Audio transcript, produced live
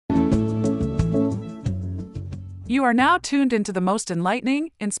You are now tuned into the most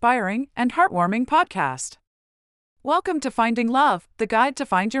enlightening, inspiring, and heartwarming podcast. Welcome to Finding Love, the guide to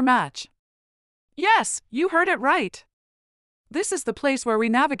find your match. Yes, you heard it right. This is the place where we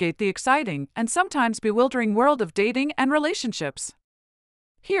navigate the exciting and sometimes bewildering world of dating and relationships.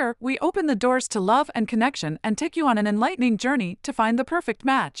 Here, we open the doors to love and connection and take you on an enlightening journey to find the perfect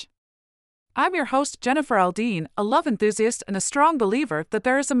match. I'm your host, Jennifer Aldine, a love enthusiast and a strong believer that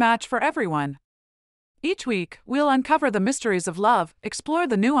there is a match for everyone. Each week, we'll uncover the mysteries of love, explore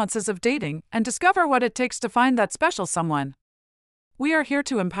the nuances of dating, and discover what it takes to find that special someone. We are here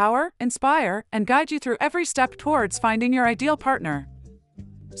to empower, inspire, and guide you through every step towards finding your ideal partner.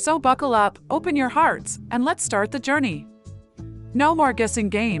 So buckle up, open your hearts, and let's start the journey. No more guessing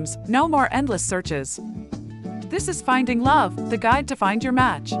games, no more endless searches. This is Finding Love, the guide to find your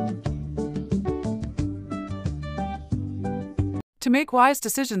match. To make wise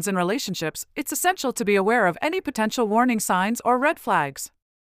decisions in relationships, it's essential to be aware of any potential warning signs or red flags.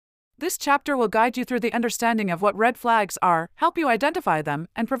 This chapter will guide you through the understanding of what red flags are, help you identify them,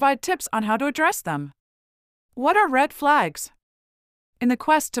 and provide tips on how to address them. What are red flags? In the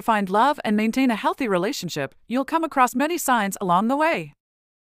quest to find love and maintain a healthy relationship, you'll come across many signs along the way.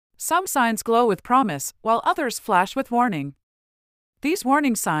 Some signs glow with promise, while others flash with warning. These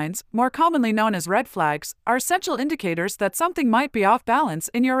warning signs, more commonly known as red flags, are essential indicators that something might be off balance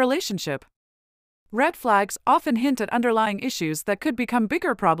in your relationship. Red flags often hint at underlying issues that could become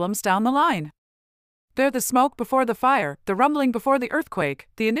bigger problems down the line. They're the smoke before the fire, the rumbling before the earthquake,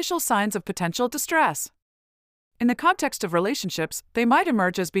 the initial signs of potential distress. In the context of relationships, they might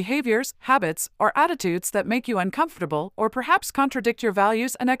emerge as behaviors, habits, or attitudes that make you uncomfortable or perhaps contradict your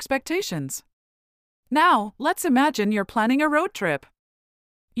values and expectations. Now, let's imagine you're planning a road trip.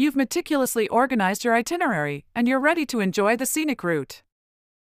 You've meticulously organized your itinerary, and you're ready to enjoy the scenic route.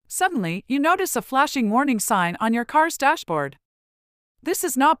 Suddenly, you notice a flashing warning sign on your car's dashboard. This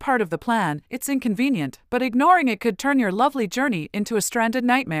is not part of the plan, it's inconvenient, but ignoring it could turn your lovely journey into a stranded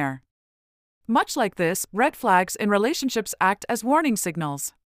nightmare. Much like this, red flags in relationships act as warning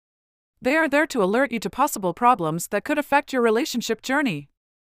signals. They are there to alert you to possible problems that could affect your relationship journey.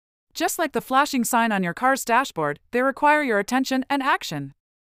 Just like the flashing sign on your car's dashboard, they require your attention and action.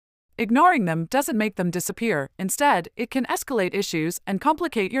 Ignoring them doesn't make them disappear, instead, it can escalate issues and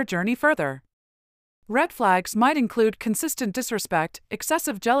complicate your journey further. Red flags might include consistent disrespect,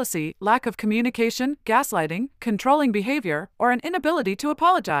 excessive jealousy, lack of communication, gaslighting, controlling behavior, or an inability to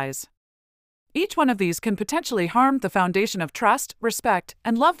apologize. Each one of these can potentially harm the foundation of trust, respect,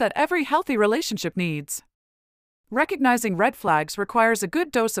 and love that every healthy relationship needs. Recognizing red flags requires a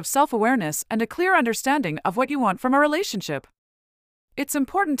good dose of self-awareness and a clear understanding of what you want from a relationship. It's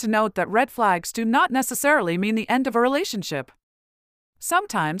important to note that red flags do not necessarily mean the end of a relationship.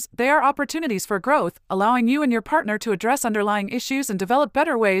 Sometimes, they are opportunities for growth, allowing you and your partner to address underlying issues and develop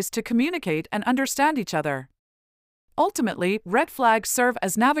better ways to communicate and understand each other. Ultimately, red flags serve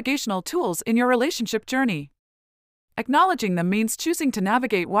as navigational tools in your relationship journey. Acknowledging them means choosing to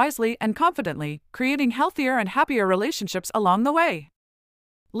navigate wisely and confidently, creating healthier and happier relationships along the way.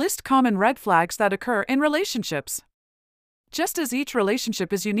 List common red flags that occur in relationships. Just as each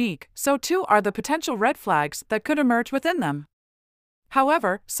relationship is unique, so too are the potential red flags that could emerge within them.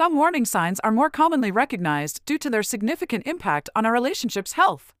 However, some warning signs are more commonly recognized due to their significant impact on a relationship's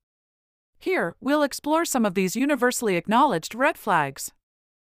health. Here, we'll explore some of these universally acknowledged red flags.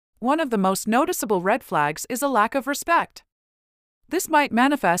 One of the most noticeable red flags is a lack of respect. This might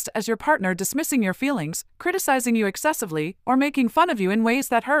manifest as your partner dismissing your feelings, criticizing you excessively, or making fun of you in ways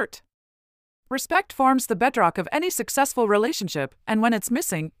that hurt. Respect forms the bedrock of any successful relationship, and when it's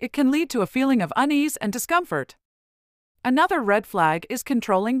missing, it can lead to a feeling of unease and discomfort. Another red flag is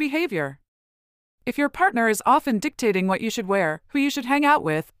controlling behavior. If your partner is often dictating what you should wear, who you should hang out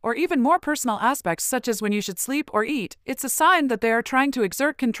with, or even more personal aspects such as when you should sleep or eat, it's a sign that they are trying to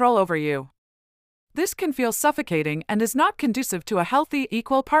exert control over you. This can feel suffocating and is not conducive to a healthy,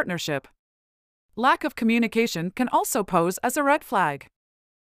 equal partnership. Lack of communication can also pose as a red flag.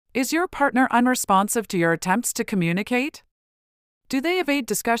 Is your partner unresponsive to your attempts to communicate? Do they evade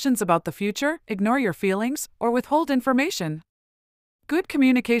discussions about the future, ignore your feelings, or withhold information? Good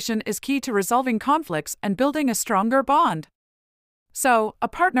communication is key to resolving conflicts and building a stronger bond. So, a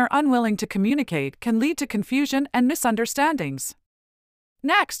partner unwilling to communicate can lead to confusion and misunderstandings.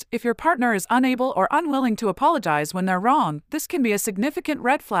 Next, if your partner is unable or unwilling to apologize when they're wrong, this can be a significant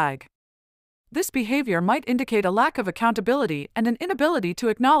red flag. This behavior might indicate a lack of accountability and an inability to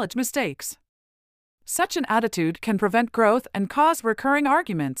acknowledge mistakes. Such an attitude can prevent growth and cause recurring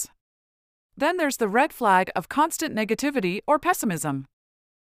arguments. Then there's the red flag of constant negativity or pessimism.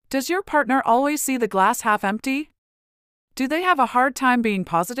 Does your partner always see the glass half empty? Do they have a hard time being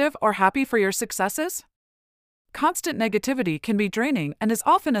positive or happy for your successes? Constant negativity can be draining and is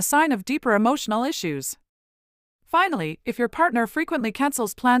often a sign of deeper emotional issues. Finally, if your partner frequently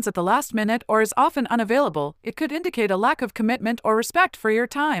cancels plans at the last minute or is often unavailable, it could indicate a lack of commitment or respect for your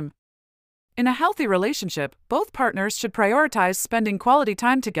time. In a healthy relationship, both partners should prioritize spending quality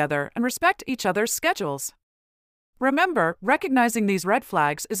time together and respect each other's schedules. Remember, recognizing these red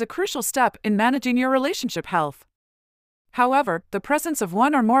flags is a crucial step in managing your relationship health. However, the presence of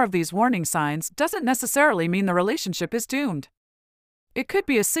one or more of these warning signs doesn't necessarily mean the relationship is doomed. It could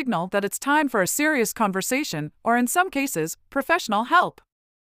be a signal that it's time for a serious conversation, or in some cases, professional help.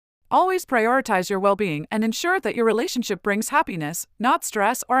 Always prioritize your well-being and ensure that your relationship brings happiness, not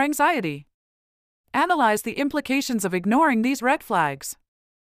stress or anxiety. Analyze the implications of ignoring these red flags.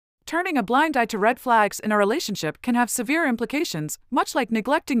 Turning a blind eye to red flags in a relationship can have severe implications, much like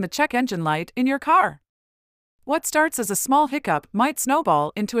neglecting the check engine light in your car. What starts as a small hiccup might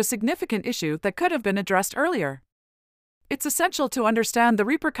snowball into a significant issue that could have been addressed earlier. It's essential to understand the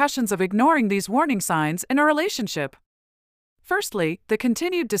repercussions of ignoring these warning signs in a relationship. Firstly, the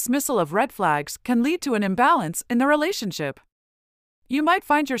continued dismissal of red flags can lead to an imbalance in the relationship. You might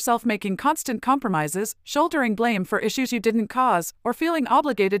find yourself making constant compromises, shouldering blame for issues you didn't cause, or feeling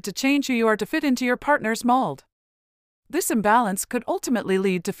obligated to change who you are to fit into your partner's mold. This imbalance could ultimately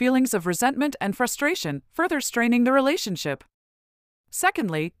lead to feelings of resentment and frustration, further straining the relationship.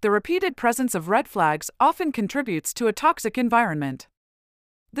 Secondly, the repeated presence of red flags often contributes to a toxic environment.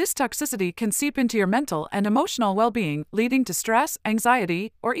 This toxicity can seep into your mental and emotional well-being, leading to stress,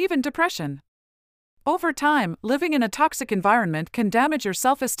 anxiety, or even depression. Over time, living in a toxic environment can damage your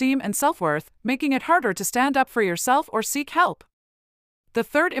self-esteem and self-worth, making it harder to stand up for yourself or seek help. The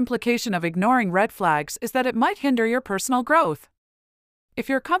third implication of ignoring red flags is that it might hinder your personal growth. If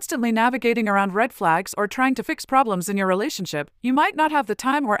you're constantly navigating around red flags or trying to fix problems in your relationship, you might not have the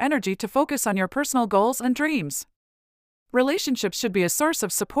time or energy to focus on your personal goals and dreams. Relationships should be a source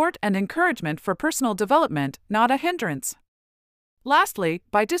of support and encouragement for personal development, not a hindrance. Lastly,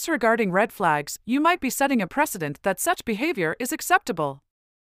 by disregarding red flags, you might be setting a precedent that such behavior is acceptable.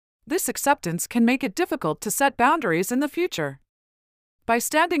 This acceptance can make it difficult to set boundaries in the future. By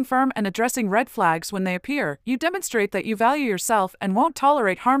standing firm and addressing red flags when they appear, you demonstrate that you value yourself and won't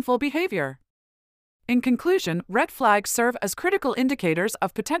tolerate harmful behavior. In conclusion, red flags serve as critical indicators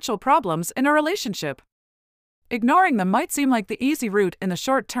of potential problems in a relationship. Ignoring them might seem like the easy route in the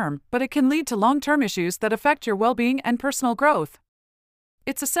short term, but it can lead to long-term issues that affect your well-being and personal growth.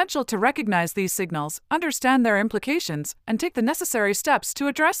 It's essential to recognize these signals, understand their implications, and take the necessary steps to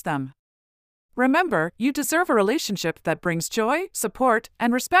address them. Remember, you deserve a relationship that brings joy, support,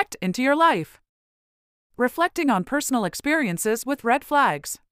 and respect into your life. Reflecting on personal experiences with red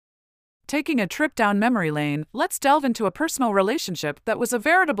flags. Taking a trip down memory lane, let's delve into a personal relationship that was a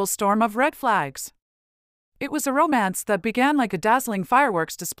veritable storm of red flags. It was a romance that began like a dazzling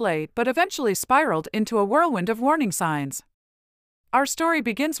fireworks display but eventually spiraled into a whirlwind of warning signs. Our story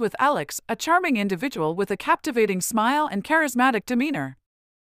begins with Alex, a charming individual with a captivating smile and charismatic demeanor.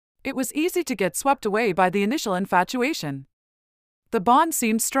 It was easy to get swept away by the initial infatuation. The bond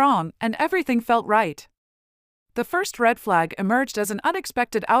seemed strong, and everything felt right. The first red flag emerged as an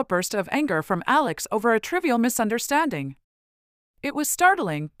unexpected outburst of anger from Alex over a trivial misunderstanding. It was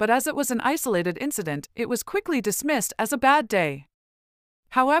startling, but as it was an isolated incident, it was quickly dismissed as a bad day.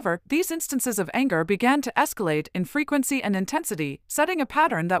 However, these instances of anger began to escalate in frequency and intensity, setting a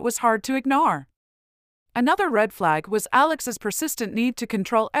pattern that was hard to ignore. Another red flag was Alex's persistent need to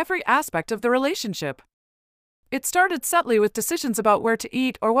control every aspect of the relationship. It started subtly with decisions about where to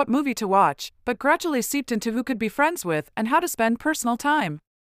eat or what movie to watch, but gradually seeped into who could be friends with and how to spend personal time.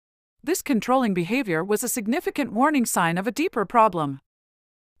 This controlling behavior was a significant warning sign of a deeper problem.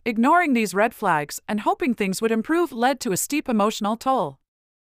 Ignoring these red flags and hoping things would improve led to a steep emotional toll.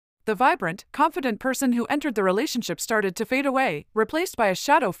 The vibrant, confident person who entered the relationship started to fade away, replaced by a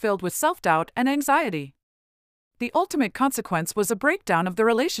shadow filled with self-doubt and anxiety. The ultimate consequence was a breakdown of the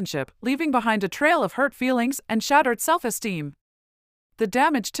relationship, leaving behind a trail of hurt feelings and shattered self-esteem. The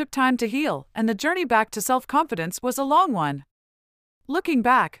damage took time to heal, and the journey back to self-confidence was a long one. Looking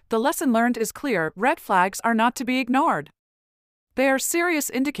back, the lesson learned is clear: red flags are not to be ignored. They are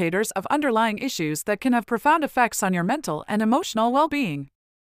serious indicators of underlying issues that can have profound effects on your mental and emotional well-being.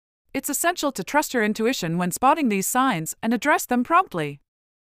 It's essential to trust your intuition when spotting these signs and address them promptly.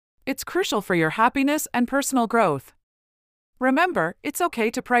 It's crucial for your happiness and personal growth. Remember, it's okay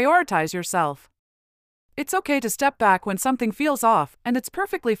to prioritize yourself. It's okay to step back when something feels off, and it's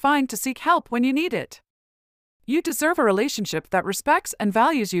perfectly fine to seek help when you need it. You deserve a relationship that respects and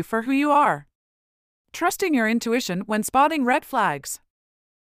values you for who you are. Trusting your intuition when spotting red flags.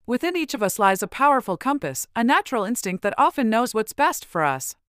 Within each of us lies a powerful compass, a natural instinct that often knows what's best for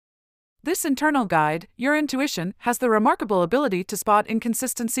us. This internal guide, your intuition, has the remarkable ability to spot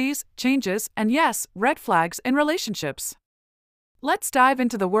inconsistencies, changes, and yes, red flags in relationships. Let's dive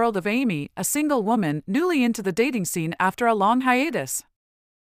into the world of Amy, a single woman newly into the dating scene after a long hiatus.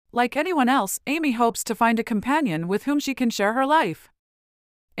 Like anyone else, Amy hopes to find a companion with whom she can share her life.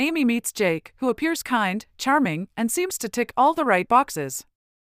 Amy meets Jake, who appears kind, charming, and seems to tick all the right boxes.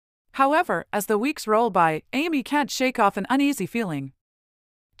 However, as the weeks roll by, Amy can't shake off an uneasy feeling.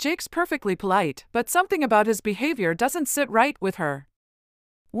 Jake's perfectly polite, but something about his behavior doesn't sit right with her.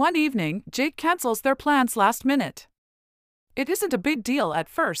 One evening, Jake cancels their plans last minute. It isn't a big deal at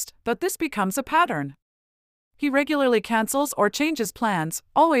first, but this becomes a pattern. He regularly cancels or changes plans,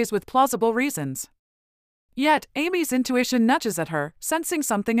 always with plausible reasons. Yet, Amy's intuition nudges at her, sensing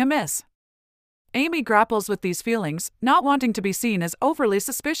something amiss. Amy grapples with these feelings, not wanting to be seen as overly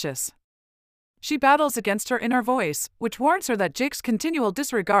suspicious. She battles against her inner voice, which warns her that Jake's continual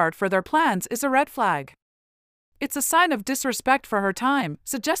disregard for their plans is a red flag. It's a sign of disrespect for her time,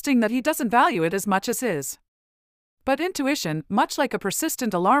 suggesting that he doesn't value it as much as his. But intuition, much like a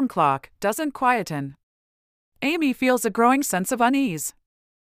persistent alarm clock, doesn't quieten. Amy feels a growing sense of unease.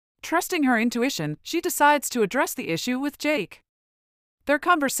 Trusting her intuition, she decides to address the issue with Jake. Their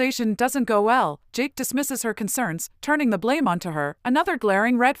conversation doesn't go well. Jake dismisses her concerns, turning the blame onto her, another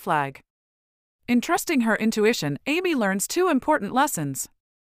glaring red flag. In trusting her intuition, Amy learns two important lessons.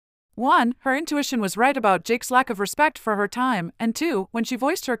 1. Her intuition was right about Jake's lack of respect for her time, and 2. When she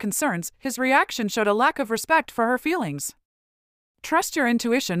voiced her concerns, his reaction showed a lack of respect for her feelings. Trust your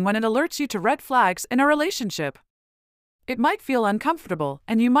intuition when it alerts you to red flags in a relationship. It might feel uncomfortable,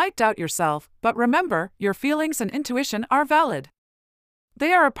 and you might doubt yourself, but remember, your feelings and intuition are valid.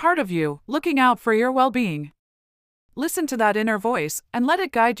 They are a part of you, looking out for your well-being. Listen to that inner voice, and let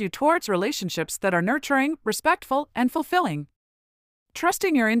it guide you towards relationships that are nurturing, respectful, and fulfilling.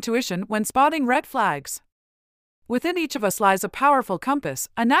 Trusting your intuition when spotting red flags. Within each of us lies a powerful compass,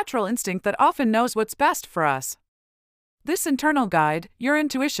 a natural instinct that often knows what's best for us. This internal guide, your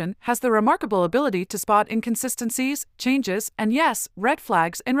intuition, has the remarkable ability to spot inconsistencies, changes, and yes, red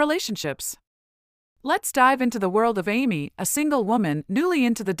flags in relationships. Let's dive into the world of Amy, a single woman newly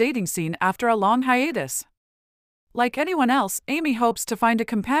into the dating scene after a long hiatus. Like anyone else, Amy hopes to find a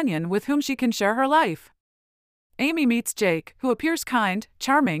companion with whom she can share her life. Amy meets Jake, who appears kind,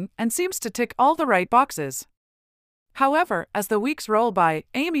 charming, and seems to tick all the right boxes. However, as the weeks roll by,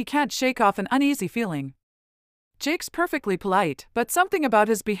 Amy can't shake off an uneasy feeling. Jake's perfectly polite, but something about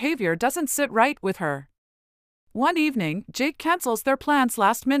his behavior doesn't sit right with her. One evening, Jake cancels their plans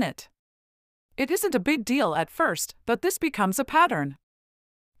last minute. It isn't a big deal at first, but this becomes a pattern.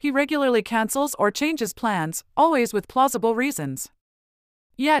 He regularly cancels or changes plans, always with plausible reasons.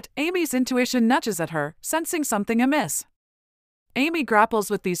 Yet, Amy's intuition nudges at her, sensing something amiss. Amy grapples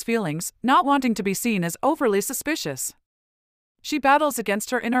with these feelings, not wanting to be seen as overly suspicious. She battles against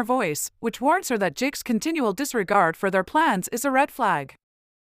her inner voice, which warns her that Jake's continual disregard for their plans is a red flag.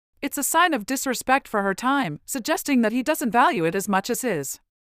 It's a sign of disrespect for her time, suggesting that he doesn't value it as much as his.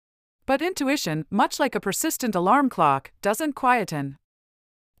 But intuition, much like a persistent alarm clock, doesn't quieten.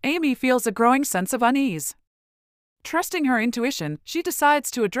 Amy feels a growing sense of unease. Trusting her intuition, she decides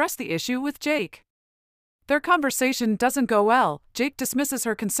to address the issue with Jake. Their conversation doesn't go well. Jake dismisses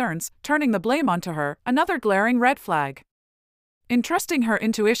her concerns, turning the blame onto her, another glaring red flag. In trusting her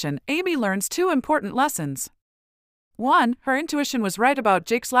intuition, Amy learns two important lessons. 1. Her intuition was right about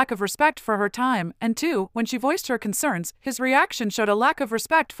Jake's lack of respect for her time, and 2. When she voiced her concerns, his reaction showed a lack of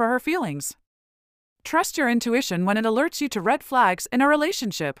respect for her feelings. Trust your intuition when it alerts you to red flags in a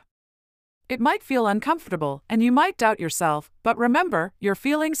relationship. It might feel uncomfortable, and you might doubt yourself, but remember, your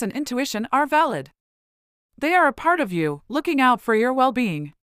feelings and intuition are valid. They are a part of you, looking out for your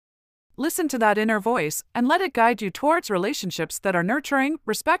well-being. Listen to that inner voice, and let it guide you towards relationships that are nurturing,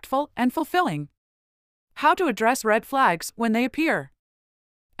 respectful, and fulfilling. How to address red flags when they appear.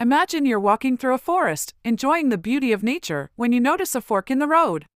 Imagine you're walking through a forest, enjoying the beauty of nature, when you notice a fork in the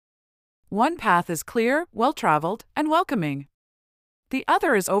road. One path is clear, well-traveled, and welcoming. The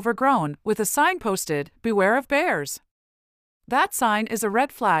other is overgrown, with a sign posted, "Beware of bears." That sign is a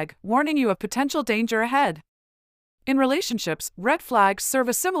red flag, warning you of potential danger ahead. In relationships, red flags serve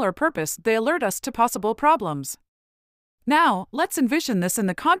a similar purpose. They alert us to possible problems. Now, let's envision this in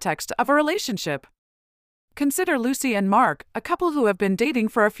the context of a relationship. Consider Lucy and Mark, a couple who have been dating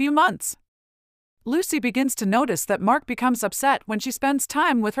for a few months. Lucy begins to notice that Mark becomes upset when she spends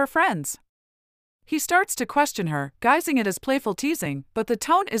time with her friends. He starts to question her, guising it as playful teasing, but the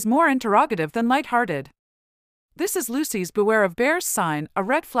tone is more interrogative than lighthearted. This is Lucy's beware of bears sign, a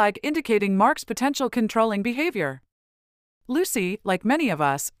red flag indicating Mark's potential controlling behavior. Lucy, like many of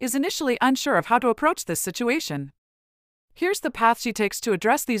us, is initially unsure of how to approach this situation. Here's the path she takes to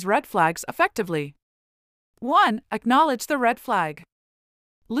address these red flags effectively. 1. Acknowledge the red flag.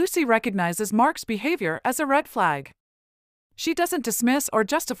 Lucy recognizes Mark's behavior as a red flag. She doesn't dismiss or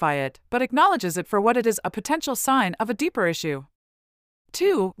justify it, but acknowledges it for what it is, a potential sign of a deeper issue.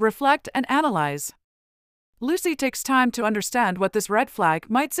 2. Reflect and analyze. Lucy takes time to understand what this red flag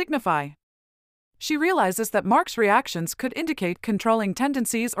might signify. She realizes that Mark's reactions could indicate controlling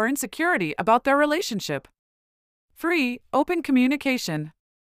tendencies or insecurity about their relationship. 3. Open communication.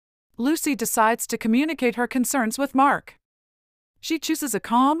 Lucy decides to communicate her concerns with Mark. She chooses a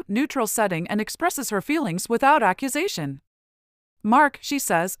calm, neutral setting and expresses her feelings without accusation. Mark, she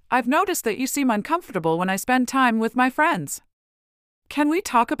says, I've noticed that you seem uncomfortable when I spend time with my friends. Can we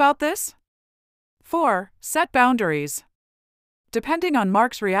talk about this? 4. Set boundaries. Depending on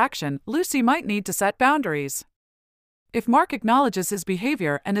Mark's reaction, Lucy might need to set boundaries. If Mark acknowledges his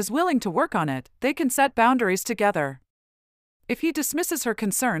behavior and is willing to work on it, they can set boundaries together. If he dismisses her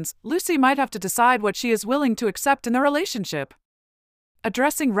concerns, Lucy might have to decide what she is willing to accept in the relationship.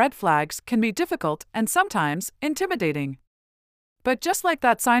 Addressing red flags can be difficult and sometimes intimidating. But just like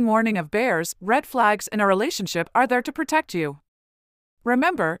that sign warning of bears, red flags in a relationship are there to protect you.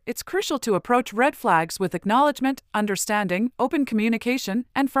 Remember, it's crucial to approach red flags with acknowledgement, understanding, open communication,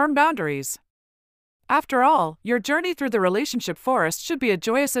 and firm boundaries. After all, your journey through the relationship forest should be a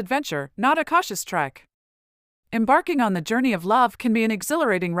joyous adventure, not a cautious trek. Embarking on the journey of love can be an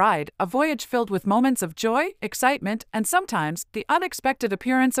exhilarating ride, a voyage filled with moments of joy, excitement, and sometimes the unexpected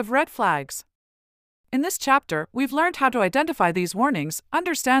appearance of red flags. In this chapter, we've learned how to identify these warnings,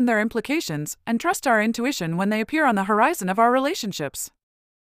 understand their implications, and trust our intuition when they appear on the horizon of our relationships.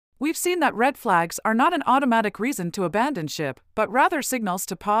 We've seen that red flags are not an automatic reason to abandon ship, but rather signals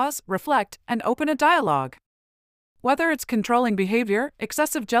to pause, reflect, and open a dialogue. Whether it's controlling behavior,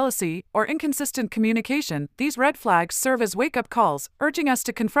 excessive jealousy, or inconsistent communication, these red flags serve as wake-up calls, urging us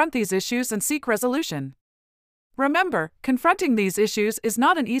to confront these issues and seek resolution. Remember, confronting these issues is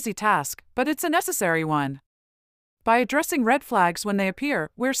not an easy task, but it's a necessary one. By addressing red flags when they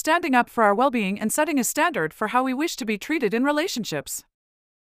appear, we're standing up for our well-being and setting a standard for how we wish to be treated in relationships.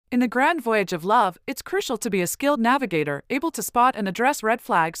 In the grand voyage of love, it's crucial to be a skilled navigator, able to spot and address red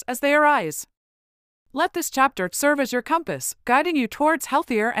flags as they arise. Let this chapter serve as your compass, guiding you towards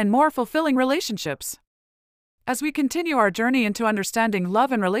healthier and more fulfilling relationships. As we continue our journey into understanding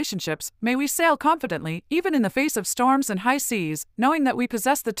love and relationships, may we sail confidently, even in the face of storms and high seas, knowing that we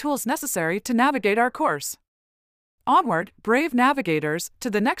possess the tools necessary to navigate our course. Onward, brave navigators,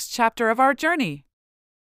 to the next chapter of our journey.